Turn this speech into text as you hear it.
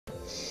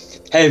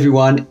Hey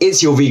everyone,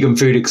 it's your Vegan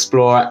Food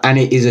Explorer and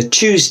it is a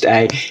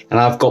Tuesday and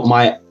I've got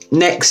my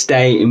next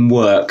day in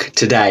work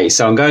today.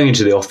 So I'm going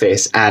into the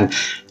office and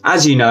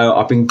as you know,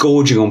 I've been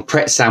gorging on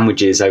Pret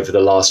sandwiches over the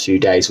last few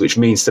days, which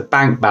means the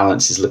bank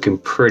balance is looking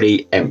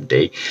pretty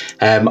empty.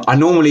 I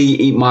normally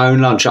eat my own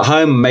lunch at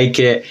home and make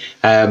it,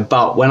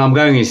 but when I'm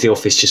going into the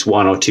office just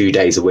 1 or 2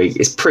 days a week,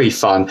 it's pretty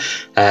fun.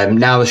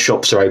 Now the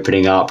shops are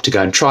opening up to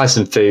go and try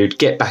some food,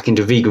 get back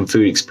into vegan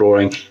food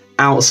exploring,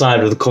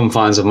 outside of the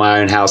confines of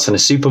my own house and a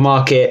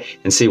supermarket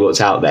and see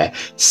what's out there.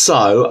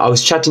 So I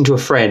was chatting to a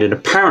friend and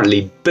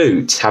apparently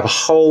Boots have a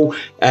whole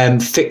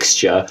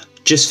fixture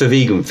just for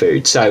vegan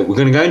food. So we're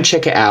going to go and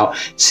check it out,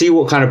 see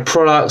what kind of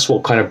products,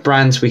 what kind of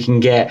brands we can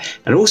get,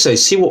 and also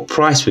see what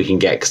price we can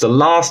get. Because the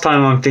last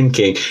time I'm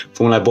thinking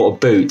from when I bought a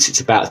Boots,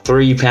 it's about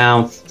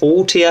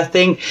 £3.40, I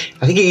think.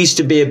 I think it used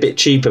to be a bit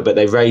cheaper, but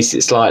they've raised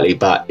it slightly,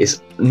 but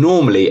it's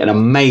normally an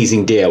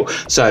amazing deal.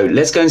 So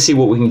let's go and see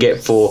what we can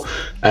get for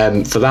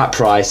that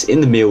price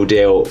in the meal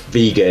deal,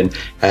 vegan.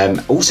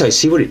 Also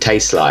see what it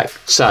tastes like.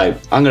 So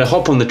I'm going to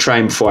hop on the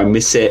train before I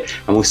miss it,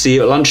 and we'll see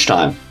you at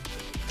lunchtime.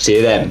 See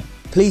you then.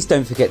 Please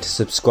don't forget to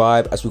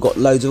subscribe as we've got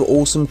loads of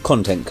awesome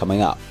content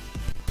coming up.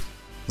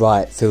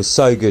 Right, feels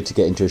so good to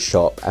get into a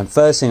shop, and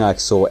first thing I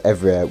saw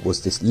everywhere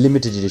was this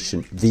limited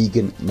edition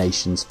Vegan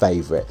Nation's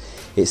Favourite.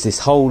 It's this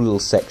whole little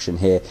section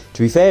here.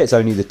 To be fair, it's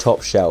only the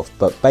top shelf,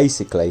 but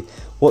basically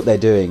what they're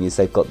doing is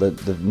they've got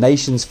the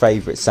nation's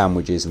favourite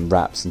sandwiches and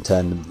wraps and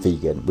turned them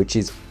vegan, which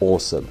is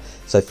awesome.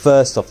 So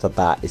first off the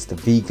bat is the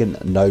vegan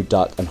no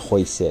duck and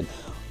hoisin.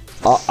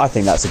 I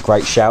think that's a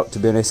great shout, to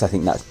be honest. I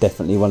think that's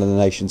definitely one of the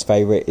nation's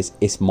favourite.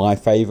 It's my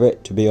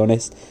favourite, to be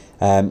honest.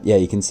 Yeah,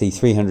 you can see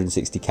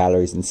 360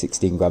 calories and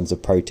 16 grams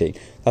of protein.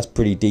 That's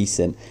pretty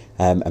decent,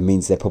 and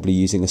means they're probably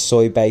using a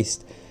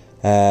soy-based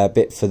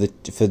bit for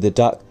the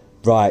duck.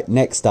 Right,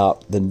 next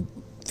up, the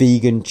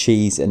vegan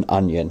cheese and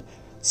onion.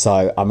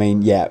 So, I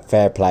mean, yeah,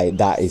 fair play.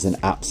 That is an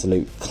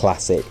absolute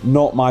classic.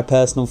 Not my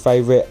personal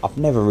favourite. I've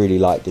never really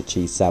liked a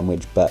cheese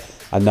sandwich, but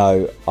I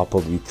know I'll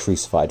probably be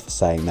crucified for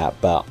saying that,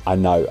 but I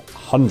know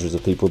hundreds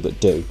of people that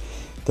do.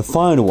 The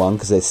final one,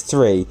 because there's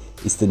 3,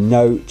 is the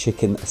no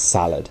chicken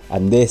salad.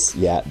 And this,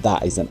 yeah,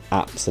 that is an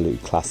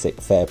absolute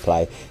classic. Fair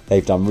play.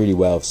 They've done really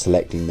well of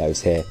selecting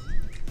those here.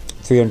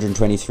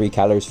 323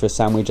 calories for a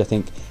sandwich, I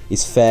think,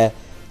 is fair.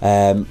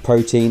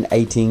 Protein,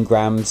 18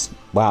 grams.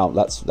 Wow,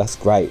 that's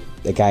great.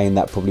 Again,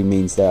 that probably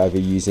means they're either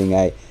using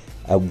a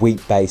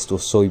wheat-based or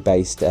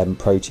soy-based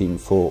protein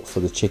for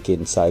the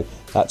chicken, so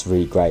that's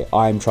really great.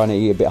 I'm trying to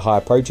eat a bit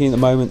higher protein at the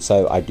moment,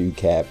 so I do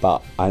care,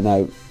 but I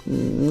know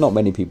not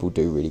many people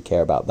do really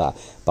care about that,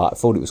 but I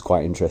thought it was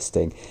quite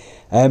interesting.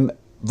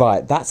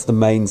 Right, that's the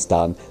mains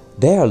done.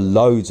 There are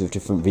loads of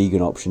different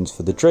vegan options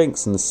for the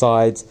drinks and the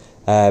sides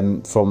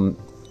from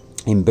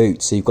in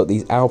Boots. So you've got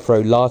these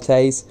Alpro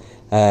lattes.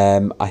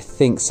 I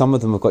think some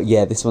of them have got,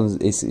 yeah, this one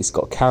it's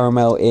got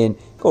caramel in.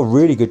 Got a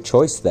really good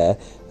choice there.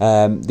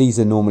 These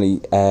are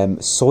normally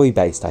soy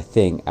based, I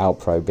think,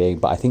 Alpro being,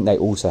 but I think they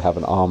also have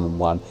an almond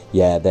one.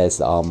 Yeah, there's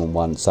the almond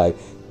one. So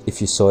if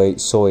you're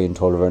soy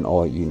intolerant,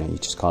 or you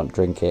just can't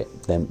drink it,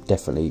 then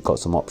definitely you've got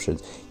some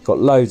options. You've got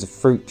loads of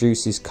fruit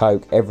juices,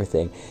 Coke,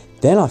 everything.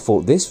 Then I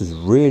thought this was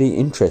really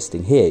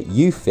interesting here.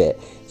 UFit.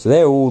 So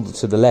they're all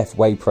to the left,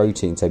 whey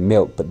protein, so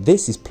milk, but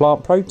this is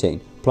plant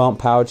protein, plant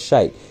powered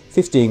shake.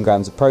 15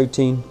 grams of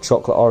protein,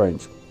 chocolate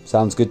orange.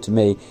 Sounds good to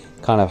me.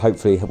 Kind of,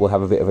 hopefully we'll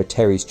have a bit of a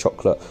Terry's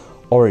chocolate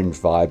orange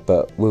vibe,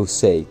 but we'll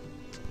see.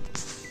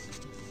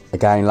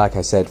 Again, like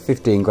I said,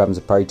 15 grams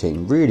of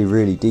protein. Really,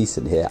 really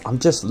decent here. I'm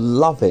just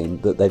loving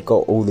that they've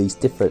got all these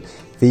different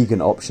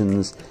vegan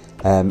options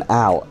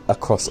out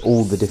across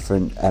all the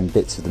different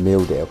bits of the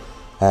meal deal.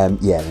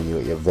 Yeah, then you've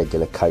got your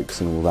regular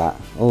Cokes and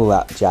all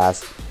that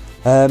jazz.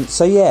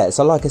 So yeah,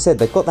 so like I said,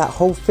 they've got that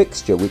whole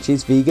fixture which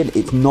is vegan.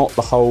 It's not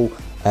the whole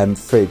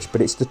fridge,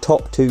 but it's the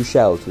top 2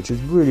 shelves, which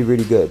is really,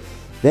 really good.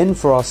 Then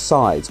for our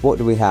sides, what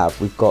do we have?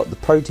 We've got the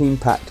protein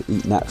packed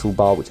Eat Natural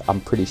bar, which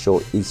I'm pretty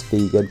sure is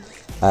vegan,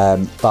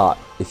 but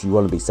if you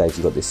want to be safe,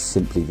 you've got this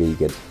Simply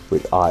Vegan,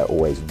 which I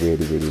always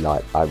really, really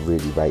like. I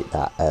really rate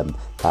that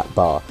that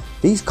bar.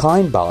 These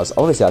kind bars,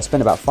 honestly, I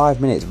spent about 5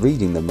 minutes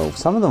reading them all.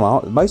 Some of them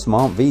aren't, most of them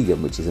aren't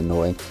vegan, which is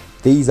annoying.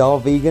 These are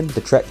vegan.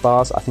 The Trek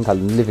bars, I think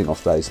I'm living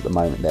off those at the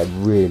moment. They're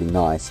really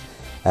nice.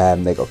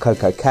 They've got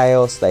Cocoa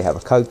Chaos, they have a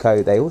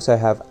Cocoa, they also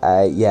have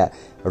a, yeah,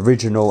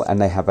 original,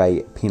 and they have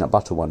a peanut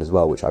butter one as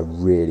well, which I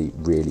really,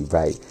 really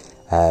rate.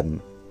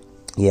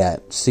 Yeah,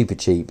 super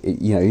cheap.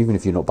 Even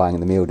if you're not buying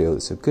the meal deal,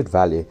 it's a good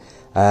value.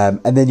 And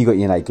then you got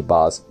your naked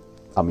bars.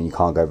 I mean, you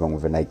can't go wrong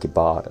with a naked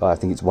bar. I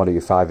think it's one of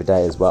your 5 a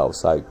day as well,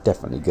 so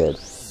definitely good.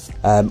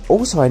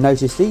 Also, I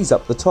noticed these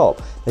up the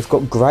top. They've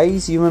got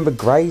Greys. You remember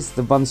Greys,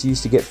 the ones you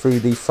used to get through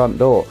the front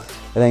door?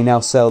 And they now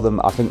sell them.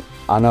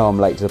 I know I'm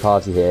late to the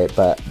party here,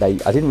 but I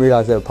didn't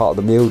realise they were part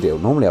of the meal deal.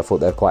 Normally I thought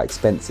they were quite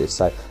expensive,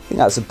 so I think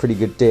that's a pretty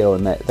good deal,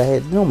 and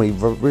they're normally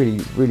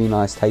really, really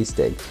nice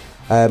tasting.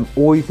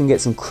 Or you can get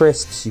some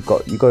crisps. You've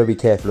got to be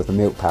careful of the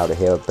milk powder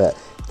here, but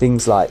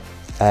things like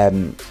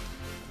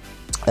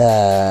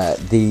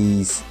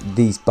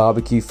These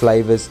barbecue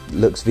flavors,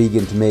 looks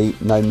vegan to me.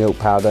 No milk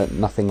powder,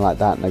 nothing like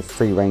that, no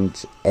free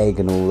range egg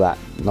and all that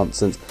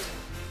nonsense.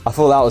 I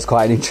thought that was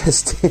quite an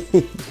interesting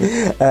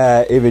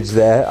image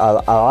there.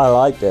 I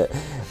liked it.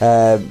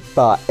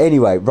 But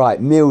anyway,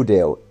 right, meal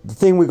deal. The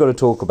thing we've got to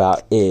talk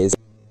about is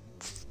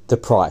the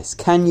price.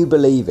 Can you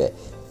believe it?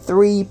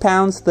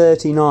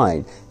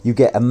 £3.39. You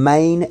get a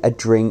main, a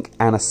drink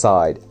and a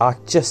side. I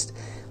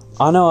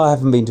know I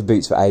haven't been to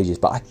Boots for ages,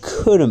 but I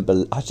couldn't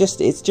believe,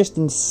 it's just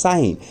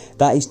insane.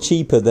 That is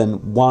cheaper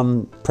than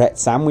one Pret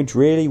sandwich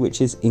really,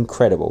 which is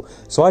incredible.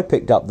 So I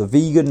picked up the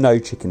vegan no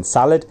chicken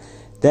salad,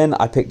 then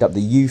I picked up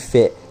the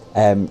YouFit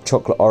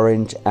chocolate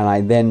orange, and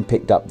I then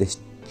picked up this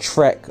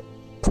Trek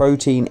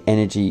protein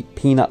energy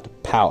peanut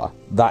power.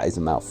 That is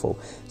a mouthful.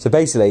 So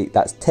basically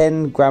that's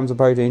 10 grams of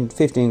protein,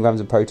 15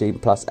 grams of protein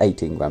plus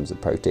 18 grams of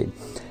protein.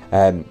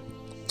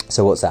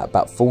 So what's that,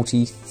 about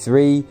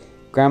 43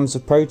 grams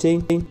of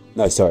protein?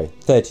 No, sorry,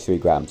 33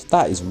 grams.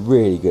 That is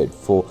really good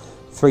for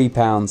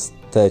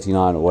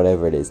 £3.39 or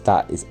whatever it is.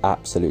 That is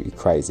absolutely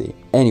crazy.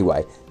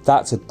 Anyway,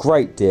 that's a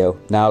great deal.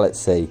 Now let's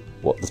see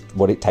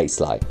what it tastes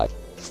like. I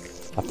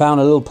found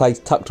a little place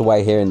tucked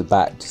away here in the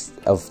back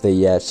of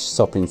the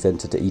shopping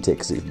centre to eat it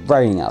because it's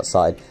raining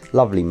outside.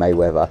 Lovely May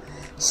weather.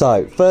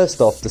 So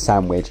first off, the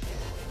sandwich.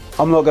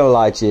 I'm not going to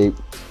lie to you,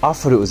 I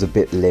thought it was a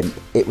bit limp.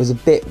 It was a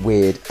bit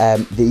weird.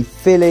 The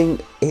filling,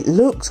 it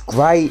looks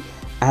great,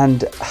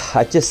 and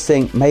I just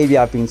think maybe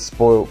I've been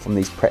spoiled from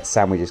these Pret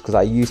sandwiches because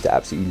I used to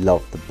absolutely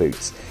love the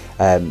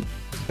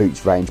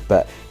Boots range,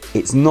 but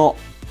it's not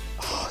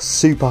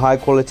super high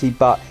quality,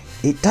 but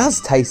it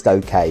does taste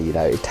okay. You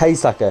know, it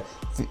tastes like a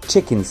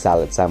chicken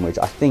salad sandwich.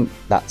 I think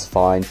that's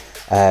fine,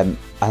 and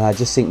I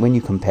just think when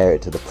you compare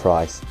it to the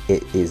price,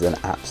 it is an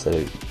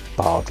absolute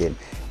bargain.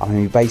 I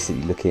mean, you're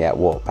basically looking at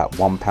what, about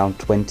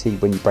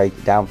 £1.20 when you break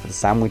it down for the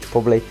sandwich,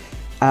 probably.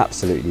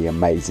 Absolutely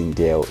amazing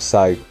deal.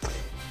 So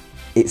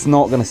it's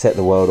not going to set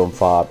the world on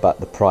fire, but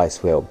the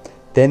price will.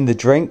 Then the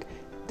drink.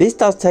 This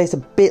does taste a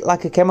bit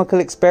like a chemical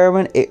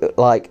experiment. It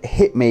like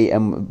hit me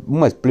and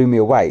almost blew me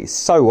away. It's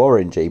so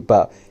orangey,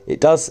 but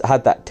it does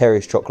have that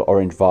Terry's chocolate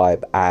orange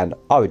vibe, and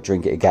I would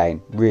drink it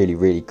again. Really,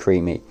 really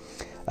creamy.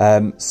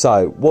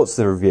 So what's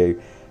the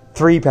review?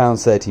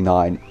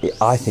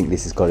 £3.39. I think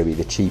this has got to be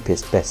the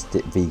cheapest, best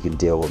vegan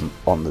deal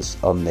on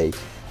the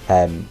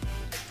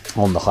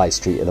high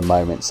street at the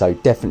moment. So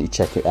definitely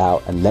check it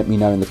out and let me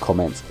know in the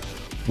comments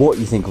what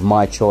you think of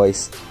my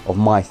choice of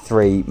my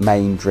 3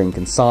 main, drink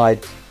and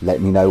side.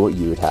 Let me know what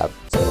you would have.